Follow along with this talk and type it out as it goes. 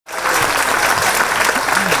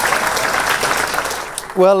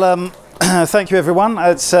Well, thank you everyone.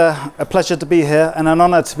 It's a pleasure to be here and an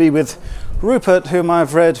honor to be with Rupert, whom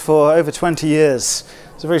I've read for over 20 years.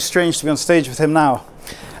 It's very strange to be on stage with him now.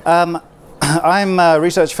 I'm a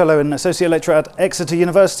research fellow and associate lecturer at Exeter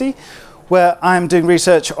University, where I'm doing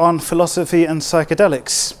research on philosophy and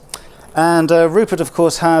psychedelics. And Rupert, of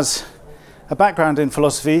course, has a background in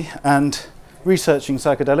philosophy and researching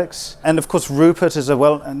psychedelics. And of course, Rupert is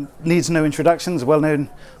needs no introductions, a well-known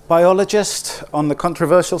biologist on the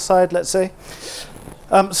controversial side, let's say.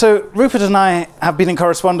 So Rupert and I have been in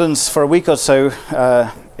correspondence for a week or so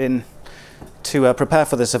to prepare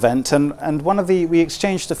for this event, and we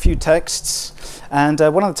exchanged a few texts, and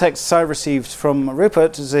one of the texts I received from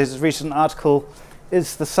Rupert is his recent article,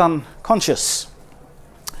 "Is the Sun Conscious?"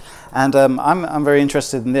 And I'm very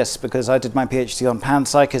interested in this because I did my PhD on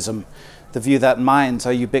panpsychism, the view that minds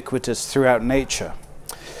are ubiquitous throughout nature.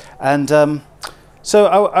 And so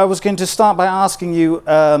I was going to start by asking you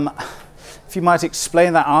if you might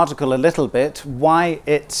explain that article a little bit, why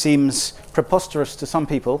it seems preposterous to some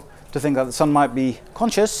people to think that the sun might be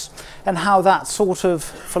conscious, and how that sort of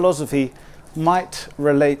philosophy might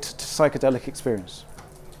relate to psychedelic experience.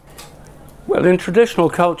 Well, in traditional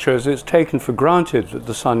cultures, it's taken for granted that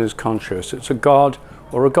the sun is conscious. It's a god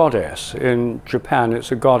or a goddess. In Japan,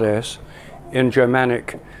 it's a goddess. In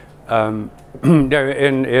Germanic, in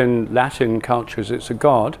Latin cultures, it's a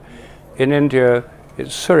god. In India,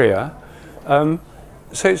 it's Surya. So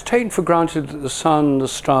it's taken for granted that the sun, the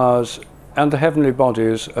stars, and the heavenly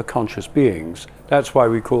bodies are conscious beings. That's why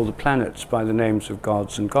we call the planets by the names of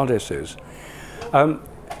gods and goddesses.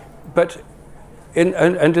 But in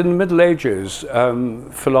the Middle Ages,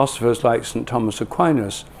 philosophers like St. Thomas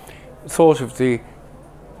Aquinas thought of the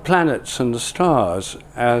planets and the stars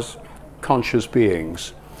as conscious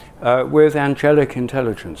beings with angelic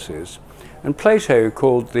intelligences. And Plato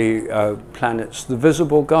called the planets the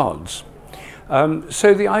visible gods.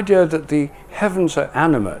 So the idea that the heavens are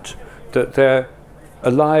animate, that they're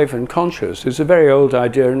alive and conscious, is a very old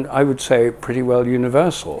idea, and I would say pretty well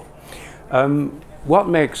universal. What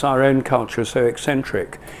makes our own culture so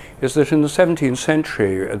eccentric is that in the 17th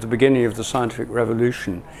century, at the beginning of the scientific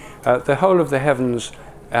revolution, the whole of the heavens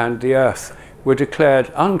and the earth were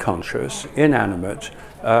declared unconscious, inanimate,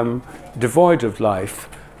 devoid of life.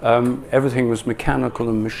 Everything was mechanical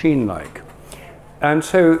and machine-like. And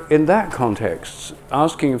so in that context,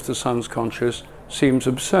 asking if the sun's conscious seems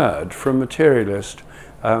absurd. For a materialist,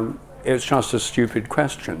 it's just a stupid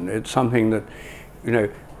question. It's something that,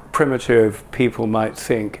 primitive people might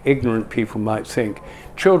think, ignorant people might think,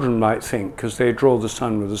 children might think, because they draw the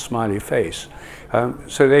sun with a smiley face.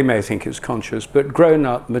 So they may think it's conscious, but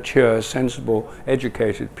grown-up, mature, sensible,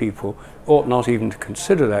 educated people ought not even to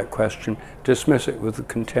consider that question, dismiss it with the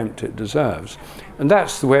contempt it deserves. And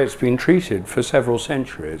that's the way it's been treated for several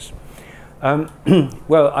centuries.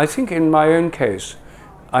 Well, I think in my own case,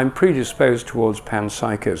 I'm predisposed towards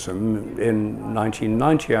panpsychism. In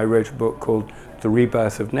 1990, I wrote a book called The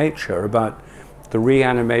Rebirth of Nature, about the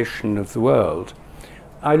reanimation of the world.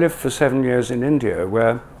 I lived for 7 years in India,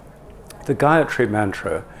 where the Gayatri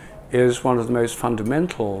mantra is one of the most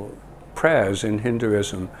fundamental prayers in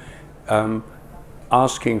Hinduism,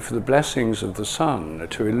 asking for the blessings of the sun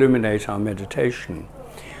to illuminate our meditation.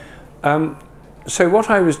 So what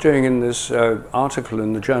I was doing in this article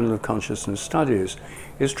in the Journal of Consciousness Studies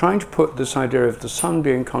is trying to put this idea of the sun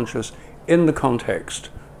being conscious in the context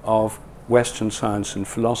of Western science and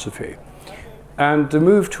philosophy. And the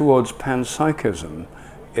move towards panpsychism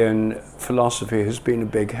in philosophy has been a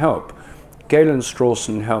big help. Galen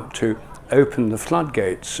Strawson helped to open the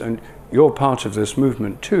floodgates, and you're part of this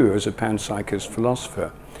movement too as a panpsychist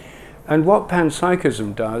philosopher. And what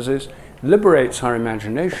panpsychism does is liberates our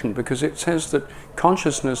imagination, because it says that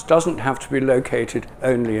consciousness doesn't have to be located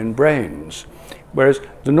only in brains. Whereas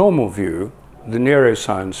the normal view, the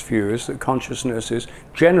neuroscience view, is that consciousness is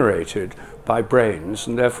generated by brains,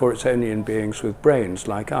 and therefore it's only in beings with brains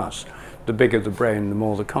like us. The bigger the brain, the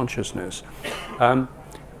more the consciousness.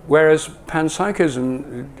 Whereas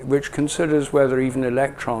panpsychism, which considers whether even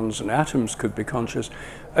electrons and atoms could be conscious,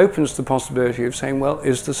 opens the possibility of saying, well,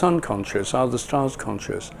 is the sun conscious? Are the stars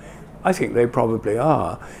conscious? I think they probably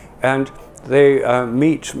are. And they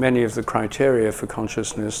meet many of the criteria for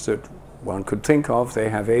consciousness that one could think of. They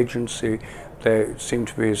have agency, they seem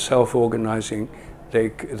to be self-organizing,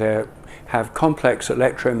 they have complex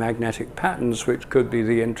electromagnetic patterns which could be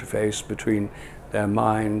the interface between their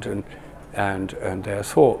mind and their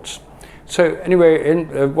thoughts. So anyway,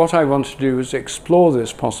 what I want to do is explore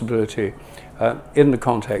this possibility in the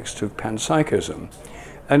context of panpsychism.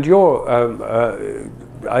 And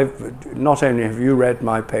not only have you read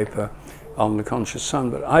my paper on the conscious sun,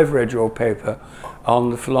 but I've read your paper on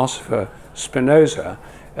the philosopher Spinoza,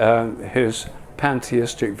 his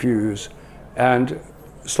pantheistic views, and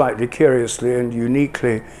slightly curiously and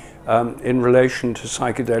uniquely in relation to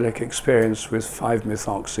psychedelic experience with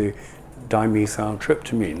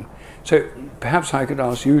 5-methoxy-dimethyltryptamine. So perhaps I could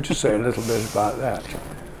ask you to say a little bit about that.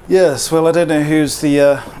 Yes, well, I don't know who's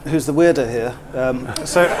the weirdo here.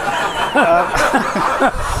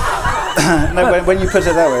 No, when you put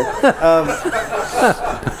it that way.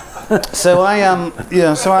 So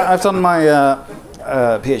I've done my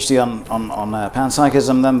PhD on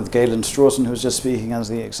panpsychism, then with Galen Strawson, who was just speaking as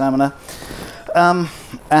the examiner.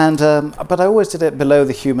 But I always did it below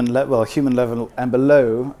the human level and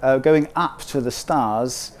below. Going up to the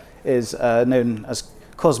stars is known as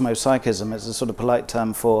cosmopsychism. It's a sort of polite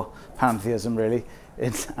term for pantheism, really,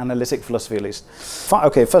 in analytic philosophy at least.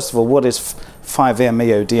 Okay, first of all, what is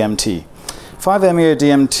 5-MeO-DMT?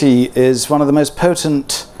 5-MeO-DMT is one of the most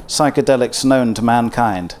potent psychedelics known to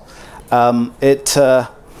mankind.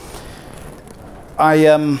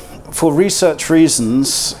 For research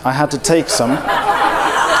reasons, I had to take some,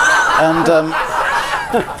 and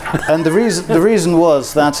the reason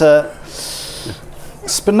was that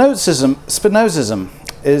Spinozism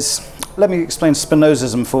is. Let me explain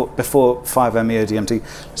Spinozism before 5-MeO-DMT.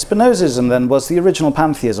 Spinozism then was the original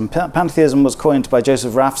pantheism. Pantheism was coined by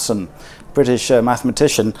Joseph Raphson, British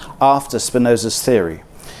mathematician, after Spinoza's theory.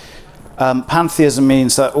 Pantheism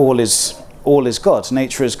means that all is God,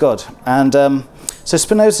 nature is God. And so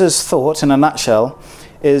Spinoza's thought, in a nutshell,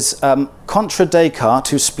 is contra Descartes,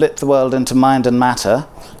 who split the world into mind and matter,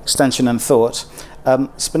 extension and thought.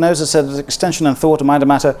 Spinoza said that extension and thought, and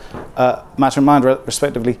matter and mind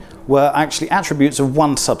respectively, were actually attributes of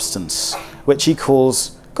one substance, which he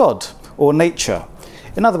calls God, or nature.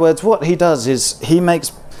 In other words, what he does is he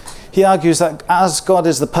argues that as God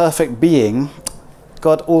is the perfect being,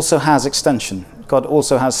 God also has extension. God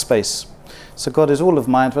also has space. So God is all of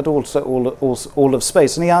mind, but also all of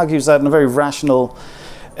space. And he argues that in a very rational,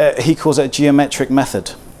 he calls it a geometric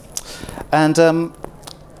method. And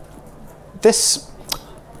this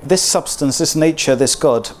substance, this nature, this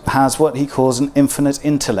God, has what he calls an infinite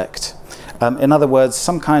intellect. In other words,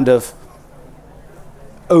 some kind of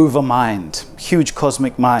overmind, huge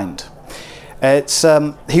cosmic mind. His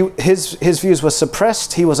views were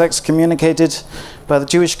suppressed. He was excommunicated by the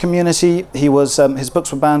Jewish community. His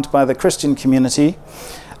books were banned by the Christian community.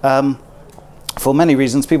 For many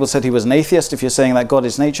reasons. People said he was an atheist. If you're saying that God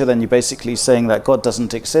is nature, then you're basically saying that God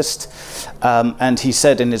doesn't exist. And he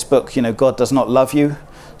said in his book, God does not love you.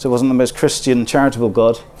 So it wasn't the most Christian, charitable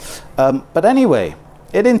God. But anyway,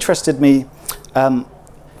 it interested me.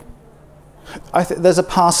 There's a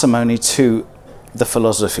parsimony to the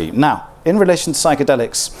philosophy. Now, in relation to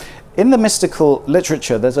psychedelics, in the mystical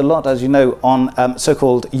literature, there's a lot, as you know, on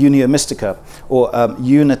so-called unio mystica, or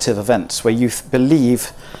unitive events, where you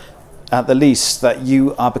believe, at the least, that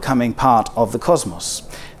you are becoming part of the cosmos.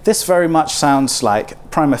 This very much sounds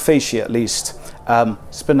like, prima facie at least,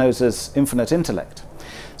 Spinoza's infinite intellect.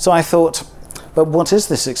 So I thought, but what is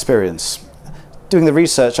this experience? Doing the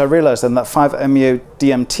research, I realized then that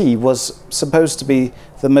 5-MeO-DMT was supposed to be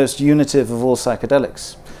the most unitive of all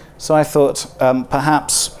psychedelics. So I thought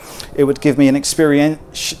perhaps it would give me an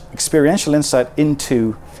experiential insight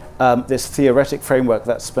into this theoretic framework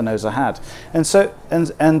that Spinoza had. And so,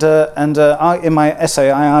 in my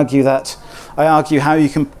essay, I argue how you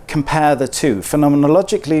can compare the two,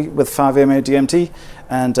 phenomenologically with 5-MeO-DMT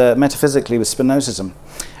and metaphysically with Spinozism.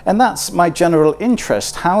 And that's my general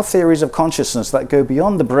interest, how theories of consciousness that go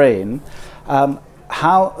beyond the brain,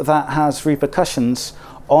 how that has repercussions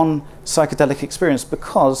on psychedelic experience,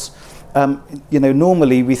 because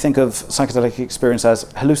normally we think of psychedelic experience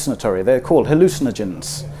as hallucinatory. They're called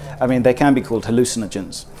hallucinogens. I mean, they can be called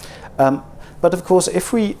hallucinogens. But of course,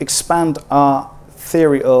 if we expand our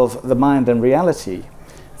theory of the mind and reality,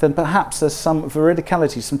 then perhaps there's some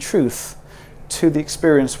veridicality, some truth to the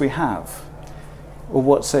experience we have. Or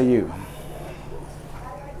what say you?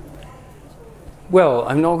 Well,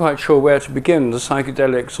 I'm not quite sure where to begin, the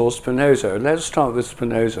psychedelics or Spinoza. Let's start with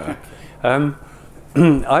Spinoza.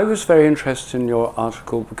 I was very interested in your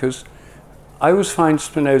article because I always find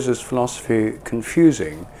Spinoza's philosophy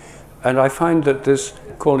confusing, and I find that this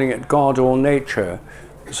calling it God or nature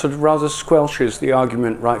sort of rather squelches the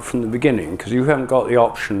argument right from the beginning, because you haven't got the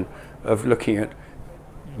option of looking at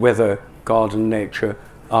whether God and nature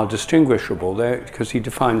are distinguishable there, because he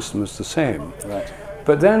defines them as the same. Right.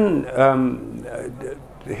 But then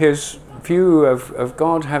his view of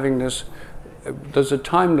God having this, there's a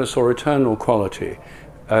timeless or eternal quality,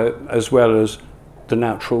 as well as the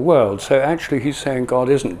natural world. So actually he's saying God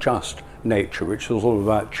isn't just nature, which is all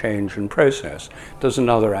about change and process. There's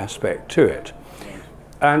another aspect to it.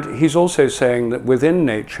 And he's also saying that within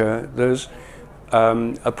nature there's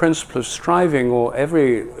a principle of striving, or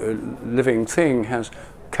every living thing has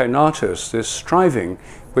conatus, this striving,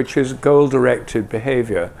 which is goal-directed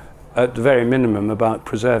behavior, at the very minimum about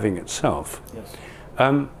preserving itself. Yes.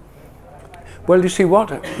 Well, you see,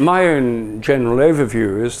 what my own general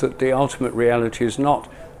overview is that the ultimate reality is not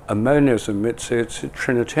a monism, it's a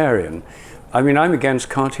Trinitarian. I mean, I'm against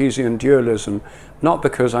Cartesian dualism, not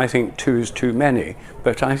because I think two is too many,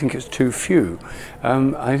 but I think it's too few.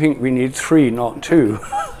 I think we need three, not two,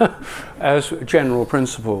 as general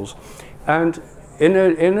principles. And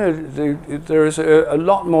there is a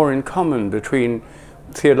lot more in common between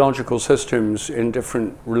theological systems in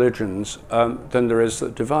different religions than there is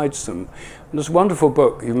that divides them. And there's a wonderful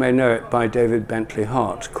book, you may know it, by David Bentley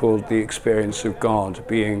Hart, called The Experience of God,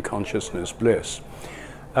 Being, Consciousness, Bliss,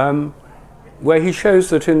 where he shows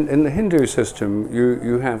that in the Hindu system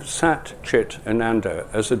you have Sat, Chit, Ananda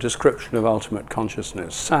as a description of ultimate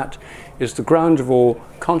consciousness. Sat is the ground of all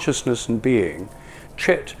consciousness and being.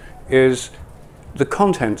 Chit is the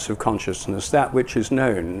contents of consciousness, that which is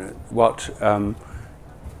known, what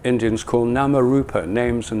Indians call nama rupa,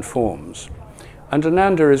 names and forms. And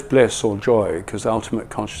Ananda is bliss or joy, because ultimate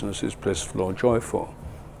consciousness is blissful or joyful.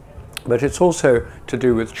 But it's also to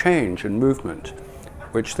do with change and movement,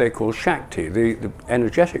 which they call Shakti. The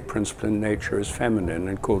energetic principle in nature is feminine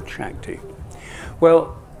and called Shakti.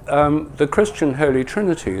 Well, the Christian Holy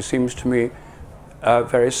Trinity seems to me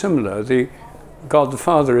very similar. God the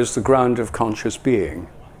Father is the ground of conscious being.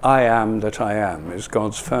 I am that I am is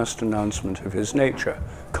God's first announcement of his nature,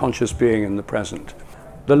 conscious being in the present.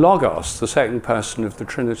 The Logos, the second person of the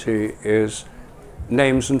Trinity, is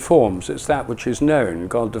names and forms. It's that which is known.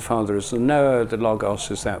 God the Father is the knower, the Logos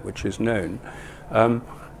is that which is known. And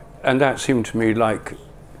that seemed to me like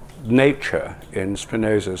nature in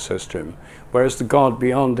Spinoza's system, whereas the God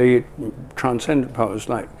beyond the transcendent part was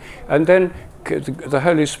like, and then the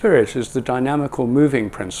Holy Spirit is the dynamical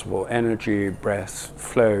moving principle, energy, breath,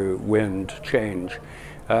 flow, wind, change,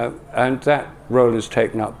 and that role is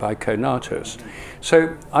taken up by conatus.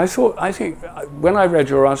 So I think when I read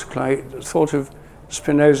your article, I thought of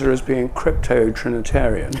Spinoza as being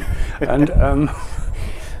crypto-Trinitarian, and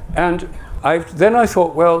then I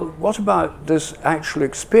thought, well, what about this actual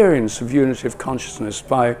experience of unitive consciousness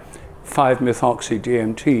by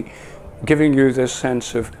 5-methoxy-DMT, giving you this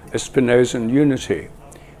sense of a Spinozan unity?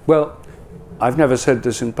 Well, I've never said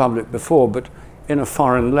this in public before, but in a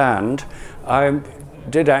foreign land, I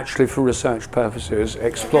did actually, for research purposes,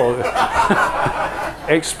 explore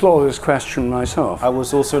this question myself. I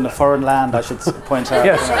was also in a foreign land, I should point out.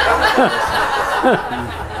 Yes.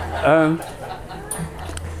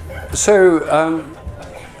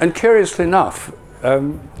 And curiously enough,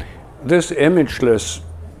 this imageless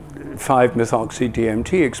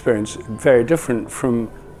 5-methoxy-DMT experience, very different from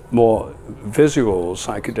more visual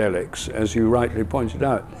psychedelics, as you rightly pointed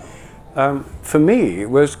out, for me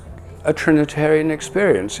was a Trinitarian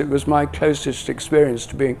experience. It was my closest experience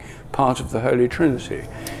to being part of the Holy Trinity.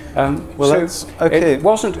 Well, so okay. It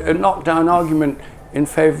wasn't a knockdown argument in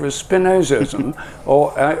favour of Spinozism,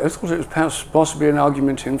 or I thought it was perhaps possibly an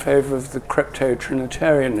argument in favour of the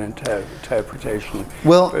crypto-Trinitarian interpretation.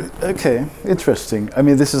 Well, okay, interesting. I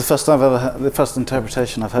mean, this is the first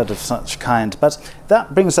interpretation I've heard of such kind. But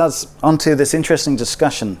that brings us onto this interesting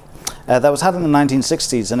discussion that was had in the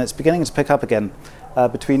 1960s, and it's beginning to pick up again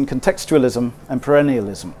between contextualism and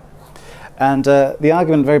perennialism. And the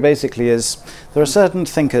argument very basically is there are certain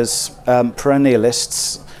thinkers,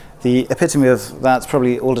 perennialists. The epitome of that's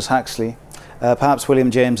probably Aldous Huxley, perhaps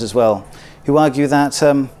William James as well, who argue that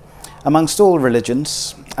amongst all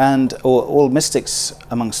religions, or all mystics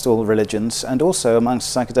amongst all religions, and also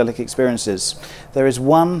amongst psychedelic experiences, there is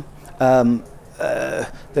one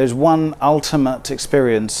ultimate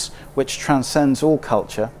experience which transcends all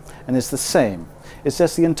culture and is the same. It's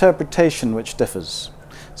just the interpretation which differs.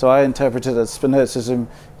 So I interpret it as Spinozism,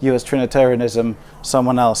 you as Trinitarianism,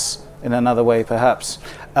 someone else in another way perhaps.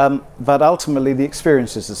 But ultimately the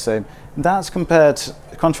experience is the same. And that's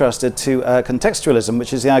contrasted to contextualism,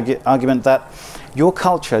 which is the argument that your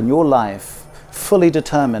culture and your life fully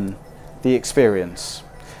determine the experience.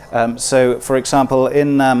 So for example,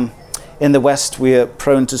 in the West we are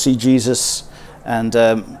prone to see Jesus and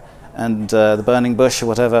the burning bush or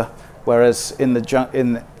whatever, whereas in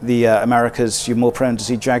the Americas you're more prone to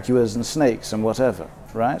see jaguars and snakes and whatever,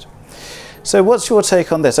 right? So what's your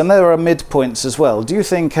take on this? And there are midpoints as well. Do you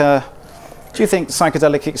think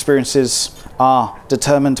psychedelic experiences are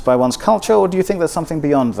determined by one's culture, or do you think there's something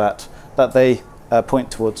beyond that they point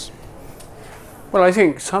towards? Well, I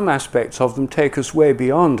think some aspects of them take us way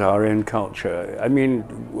beyond our own culture. I mean,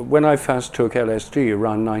 when I first took LSD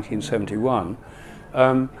around 1971,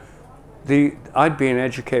 I'd been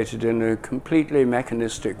educated in a completely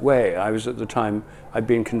mechanistic way. I was at the time, I'd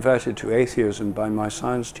been converted to atheism by my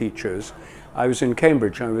science teachers. I was in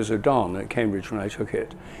Cambridge, I was a don at Cambridge when I took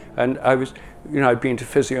it. And I was, I'd been to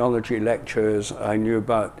physiology lectures, I knew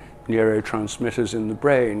about neurotransmitters in the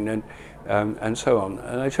brain and so on.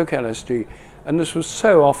 And I took LSD, and this was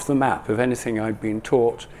so off the map of anything I'd been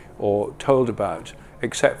taught or told about,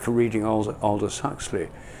 except for reading Aldous Huxley,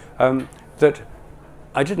 that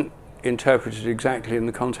I didn't interpret it exactly in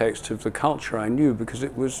the context of the culture I knew, because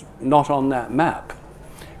it was not on that map.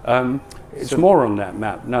 It's more on that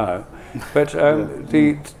map now, but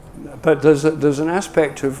but there's an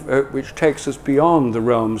aspect of which takes us beyond the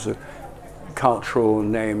realms of cultural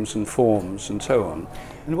names and forms and so on.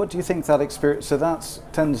 And what do you think that experience? So that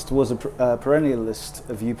tends towards a perennialist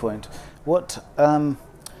viewpoint. What do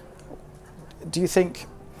you think?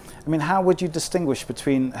 I mean, how would you distinguish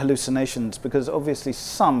between hallucinations? Because obviously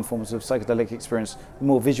some forms of psychedelic experience,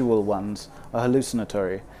 more visual ones, are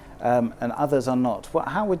hallucinatory, and others are not.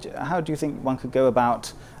 How do you think one could go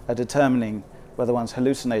about determining whether one's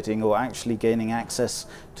hallucinating or actually gaining access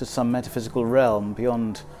to some metaphysical realm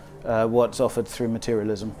beyond what's offered through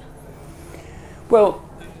materialism? Well,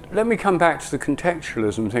 let me come back to the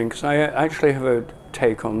contextualism thing, because I actually have a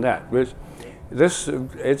take on that.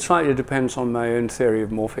 It slightly depends on my own theory of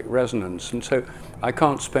morphic resonance, and so I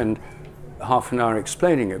can't spend half an hour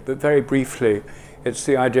explaining it, but very briefly, it's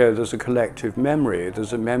the idea there's a collective memory,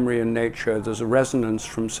 there's a memory in nature, there's a resonance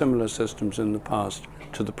from similar systems in the past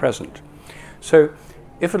to the present. So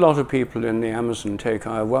if a lot of people in the Amazon take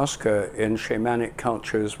ayahuasca in shamanic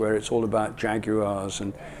cultures where it's all about jaguars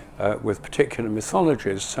and with particular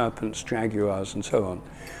mythologies, serpents, jaguars, and so on,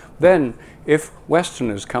 then if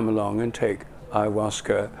Westerners come along and take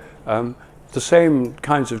ayahuasca, the same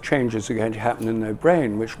kinds of changes are going to happen in their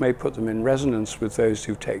brain, which may put them in resonance with those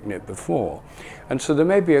who've taken it before. And so there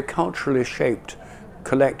may be a culturally shaped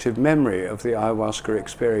collective memory of the ayahuasca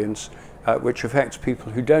experience which affects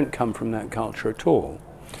people who don't come from that culture at all.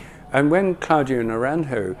 And when Claudio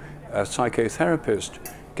Naranjo, a psychotherapist,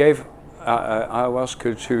 gave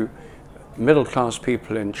ayahuasca to middle-class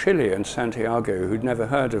people in Chile and Santiago who'd never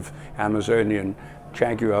heard of Amazonian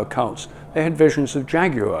jaguar cults, they had visions of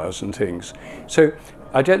jaguars and things. So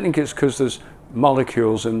I don't think it's because there's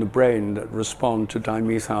molecules in the brain that respond to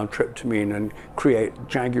dimethyltryptamine and create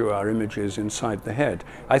jaguar images inside the head.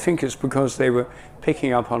 I think it's because they were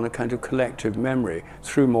picking up on a kind of collective memory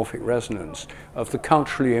through morphic resonance of the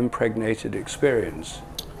culturally impregnated experience.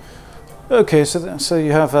 Okay, so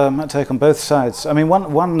you have a take on both sides. I mean,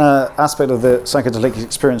 one aspect of the psychedelic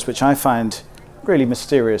experience which I find really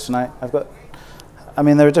mysterious, and I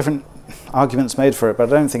mean, there are different arguments made for it, but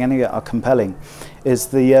I don't think any are compelling, is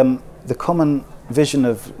the common vision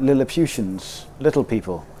of Lilliputians, little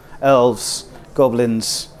people, elves,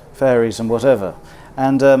 goblins, fairies, and whatever.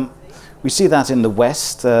 And we see that in the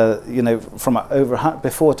West, from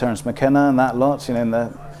before Terence McKenna and that lot, in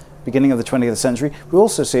the beginning of the 20th century. We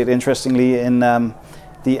also see it, interestingly, in the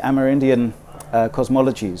Amerindian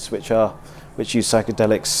cosmologies, which use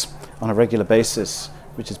psychedelics on a regular basis,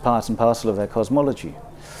 which is part and parcel of their cosmology.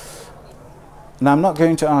 Now, I'm not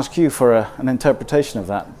going to ask you for an interpretation of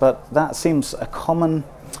that, but that seems a common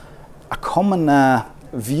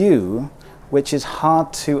view which is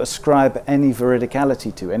hard to ascribe any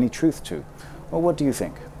veridicality to, any truth to. Well, what do you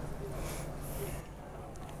think?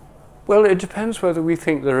 Well, it depends whether we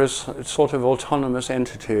think there is sort of autonomous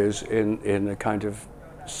entities in a kind of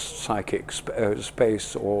psychic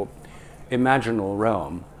space or imaginal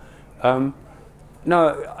realm.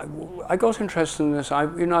 No, I got interested in this.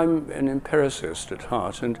 I'm an empiricist at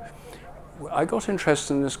heart, and I got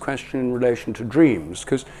interested in this question in relation to dreams,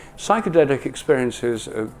 because psychedelic experiences,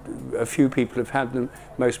 a few people have had them,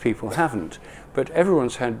 most people haven't, but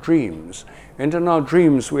everyone's had dreams. And in our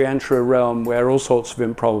dreams, we enter a realm where all sorts of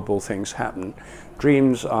improbable things happen.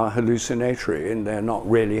 Dreams are hallucinatory, and they're not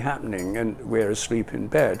really happening, and we're asleep in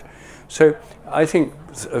bed. So I think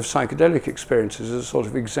of psychedelic experiences as sort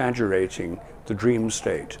of exaggerating the dream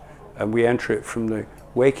state, and we enter it from the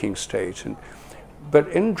waking state. But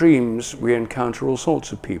in dreams, we encounter all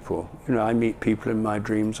sorts of people. I meet people in my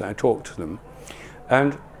dreams, I talk to them.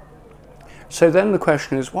 And so then the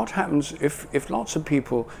question is, what happens if lots of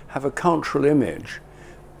people have a cultural image?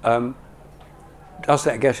 Does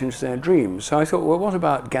that get into their dreams? So I thought, well, what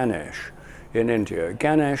about Ganesh in India?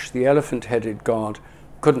 Ganesh, the elephant-headed god,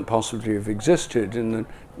 couldn't possibly have existed in the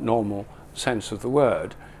normal sense of the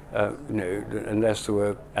word. you know, unless there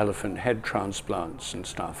were elephant head transplants and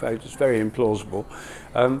stuff. It's very implausible.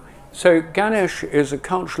 So Ganesh is a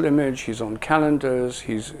cultural image. He's on calendars.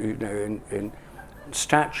 He's, you know, in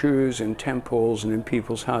statues, in temples, and in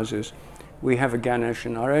people's houses. We have a Ganesh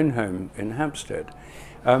in our own home in Hampstead.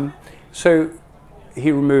 So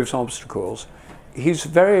he removes obstacles. He's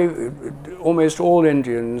almost all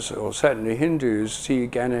Indians, or certainly Hindus, see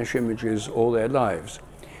Ganesh images all their lives.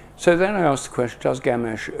 So then I asked the question, does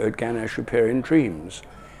Ganesh appear in dreams?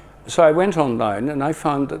 So I went online and I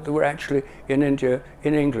found that there were actually, in India,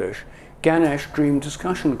 in English, Ganesh dream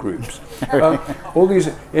discussion groups. All these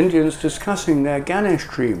Indians discussing their Ganesh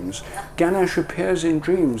dreams. Ganesh appears in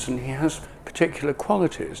dreams and he has particular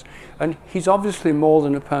qualities. And he's obviously more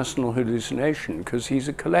than a personal hallucination because he's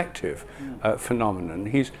a collective phenomenon.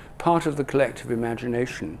 He's part of the collective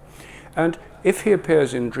imagination. And if he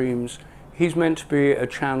appears in dreams, he's meant to be a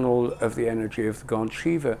channel of the energy of the god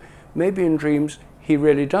Shiva. Maybe in dreams he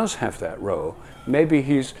really does have that role. Maybe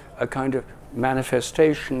he's a kind of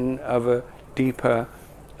manifestation of a deeper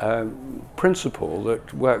principle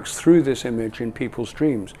that works through this image in people's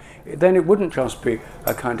dreams. Then it wouldn't just be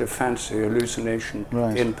a kind of fancy hallucination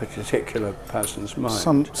in a particular person's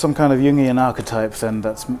mind. Some kind of Jungian archetype then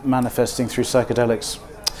that's manifesting through psychedelics.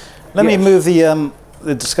 Let me move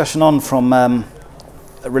the discussion on from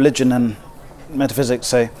religion and metaphysics,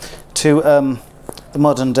 say, to the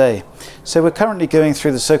modern day. So we're currently going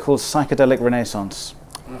through the so-called psychedelic renaissance,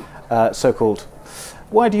 so-called.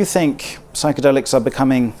 Why do you think psychedelics are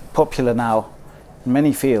becoming popular now in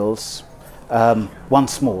many fields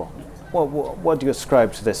once more? What do you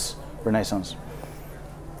ascribe to this renaissance?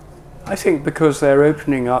 I think because they're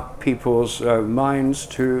opening up people's minds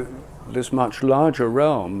to this much larger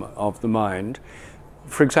realm of the mind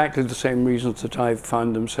for exactly the same reasons that I've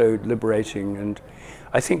found them so liberating. And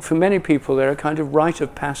I think for many people they're a kind of rite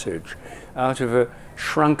of passage out of a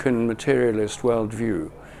shrunken materialist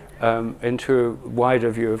worldview into a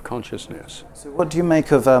wider view of consciousness. So what do you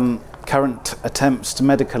make of current attempts to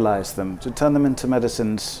medicalize them, to turn them into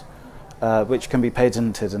medicines which can be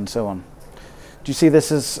patented and so on? Do you see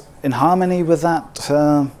this as in harmony with that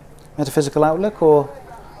metaphysical outlook, or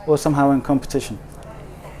somehow in competition?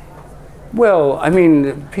 Well, I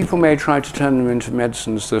mean, people may try to turn them into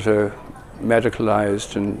medicines that are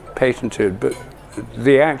medicalized and patented, but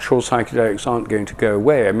the actual psychedelics aren't going to go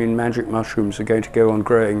away. I mean, magic mushrooms are going to go on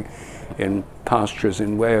growing in pastures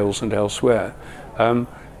in Wales and elsewhere,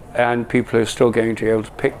 and people are still going to be able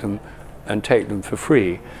to pick them and take them for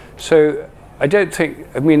free. So I don't think,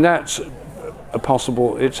 I mean, that's a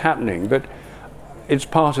possible, it's happening, but it's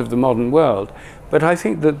part of the modern world. But I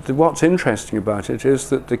think that what's interesting about it is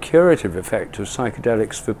that the curative effect of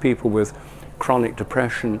psychedelics for people with chronic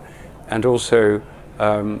depression and also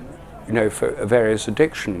you know, for various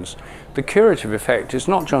addictions, the curative effect is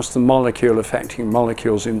not just the molecule affecting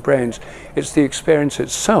molecules in brains, it's the experience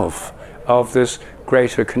itself of this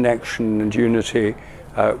greater connection and unity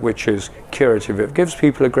which is curative. It gives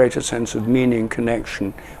people a greater sense of meaning,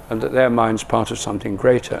 connection, and that their mind's part of something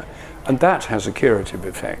greater. And that has a curative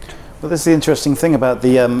effect. Well, this is the interesting thing about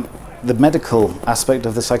the medical aspect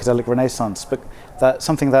of the psychedelic renaissance, but that's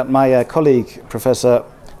something that my colleague, Professor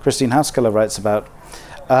Christine Hauskeller, writes about,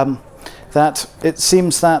 that it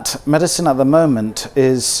seems that medicine at the moment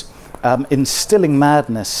is instilling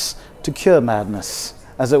madness to cure madness,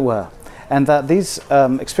 as it were, and that these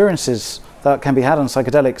experiences that can be had on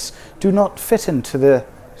psychedelics do not fit into the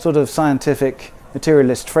sort of scientific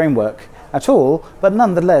materialist framework at all, but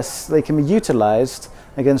nonetheless they can be utilized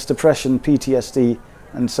against depression, PTSD,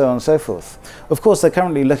 and so on and so forth. Of course, they're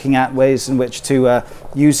currently looking at ways in which to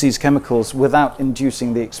use these chemicals without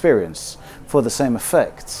inducing the experience for the same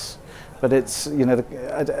effects. But it's, you know,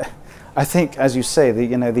 I think, as you say,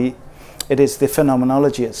 it is the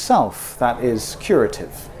phenomenology itself that is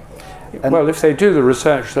curative. And well, if they do the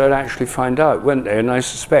research, they'll actually find out, won't they? And I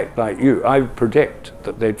suspect, like you, I predict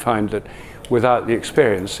that they'd find that without the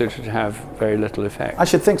experience, it would have very little effect. I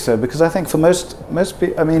should think so, because I think for most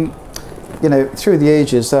people, I mean, you know, through the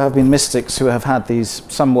ages, there have been mystics who have had these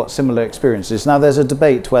somewhat similar experiences. Now, there's a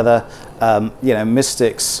debate whether, you know,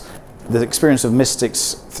 mystics, the experience of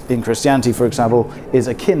mystics in Christianity, for example, is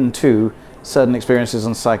akin to certain experiences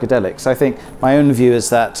on psychedelics. I think my own view is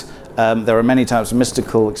that there are many types of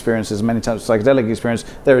mystical experiences, many types of psychedelic experience.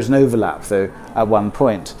 There is an overlap, though, at one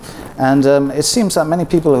point. And it seems that many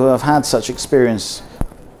people who have had such experiences,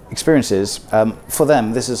 for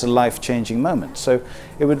them, this is a life-changing moment. So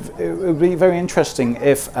it would be very interesting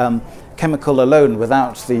if chemical alone,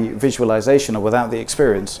 without the visualization or without the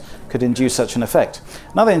experience, could induce such an effect.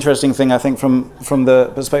 Another interesting thing, I think, from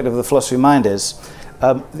the perspective of the philosophy of mind is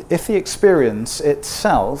if the experience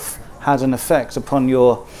itself had an effect upon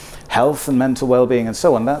your health and mental well-being and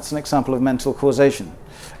so on, that's an example of mental causation,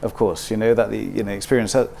 of course, that the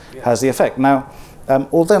experience has the effect. Now,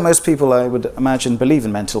 although most people, I would imagine, believe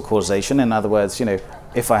in mental causation, in other words,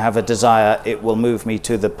 if I have a desire, it will move me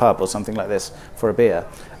to the pub or something like this for a beer.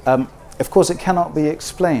 Of course, it cannot be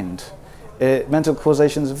explained. Mental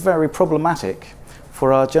causation is very problematic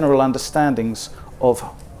for our general understandings of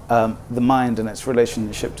the mind and its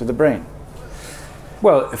relationship to the brain.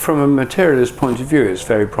 Well, from a materialist point of view, it's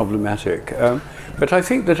very problematic. But I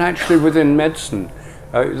think that actually within medicine,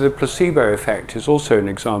 the placebo effect is also an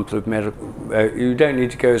example of medical. You don't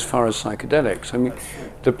need to go as far as psychedelics. I mean,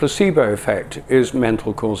 the placebo effect is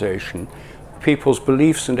mental causation. People's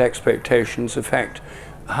beliefs and expectations affect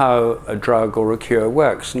how a drug or a cure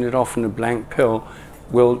works, and often a blank pill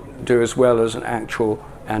will do as well as an actual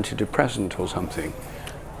antidepressant or something.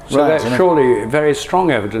 So right, that's surely very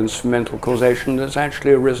strong evidence for mental causation that's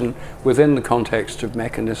actually arisen within the context of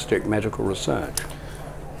mechanistic medical research.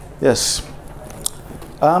 Yes.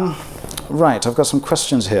 Right, I've got some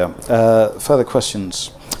questions here, further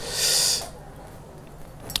questions.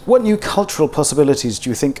 What new cultural possibilities do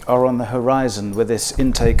you think are on the horizon with this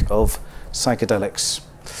intake of psychedelics?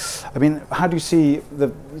 I mean, how do you see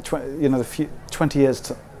the 20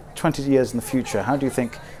 years in the future? How do you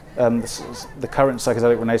think the current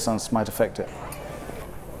psychedelic renaissance might affect it?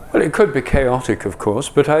 Well, it could be chaotic, of course,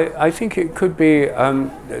 but I think it could be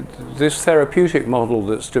this therapeutic model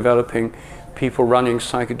that's developing, people running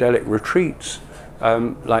psychedelic retreats,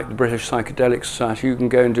 like the British Psychedelic Society. You can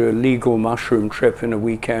go and do a legal mushroom trip in a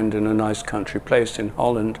weekend in a nice country place in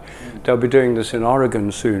Holland. They'll be doing this in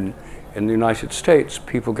Oregon soon. In the United States,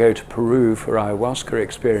 people go to Peru for ayahuasca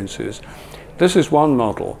experiences. This is one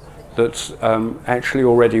model that's actually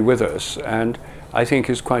already with us, and I think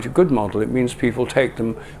is quite a good model. It means people take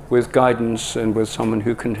them with guidance and with someone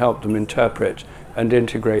who can help them interpret and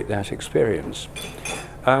integrate that experience.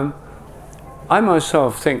 I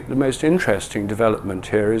myself think the most interesting development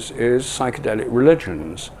here is psychedelic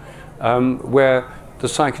religions, where the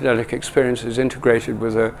psychedelic experience is integrated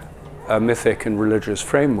with a mythic and religious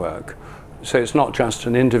framework. So it's not just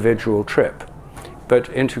an individual trip, but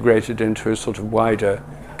integrated into a sort of wider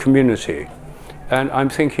community. And I'm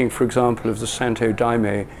thinking, for example, of the Santo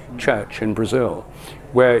Daime Church in Brazil,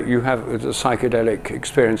 where you have the psychedelic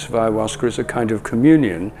experience of ayahuasca as a kind of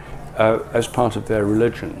communion as part of their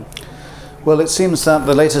religion. Well, it seems that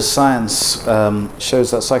the latest science shows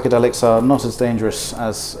that psychedelics are not as dangerous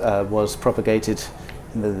as was propagated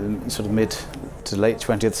in the sort of mid to late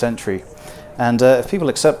 20th century. And if people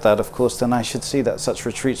accept that, of course, then I should see that such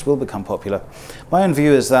retreats will become popular. My own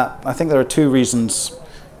view is that I think there are two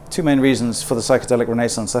main reasons for the psychedelic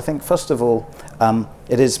renaissance. I think, first of all,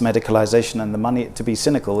 it is medicalization and the money, to be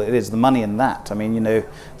cynical, it is the money in that. I mean,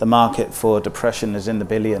 the market for depression is in the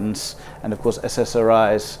billions, and of course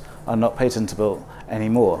SSRIs are not patentable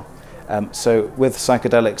anymore. So with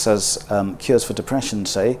psychedelics as cures for depression,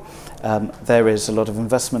 say, there is a lot of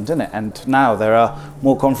investment in it. And now there are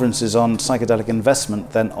more conferences on psychedelic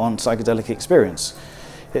investment than on psychedelic experience,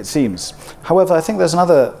 it seems. However, I think there's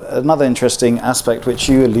another interesting aspect which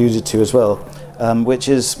you alluded to as well, which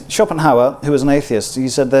is Schopenhauer, who was an atheist. He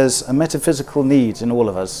said there's a metaphysical need in all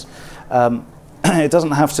of us. It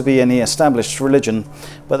doesn't have to be any established religion,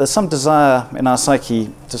 but there's some desire in our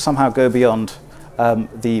psyche to somehow go beyond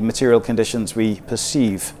the material conditions we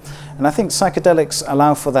perceive. And I think psychedelics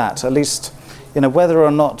allow for that. At least, whether or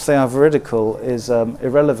not they are veridical is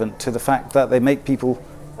irrelevant to the fact that they make people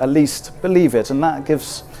at least believe it, and I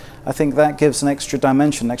think that gives an extra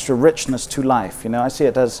dimension, extra richness to life. I see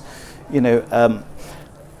it as,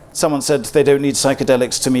 someone said they don't need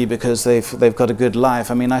psychedelics to me because they've got a good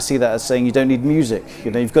life. I mean, I see that as saying you don't need music.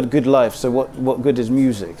 You've got a good life, so what good is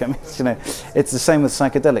music? I mean, it's the same with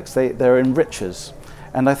psychedelics. They're enrichers,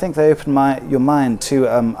 and I think they open your mind to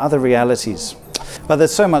other realities. But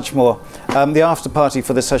there's so much more. The after party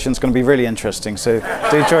for this session is going to be really interesting, so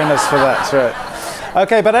do join us for that. Right.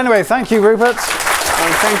 Okay, but anyway, thank you, Rupert.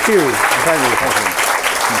 Thank you. Thank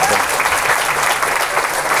you.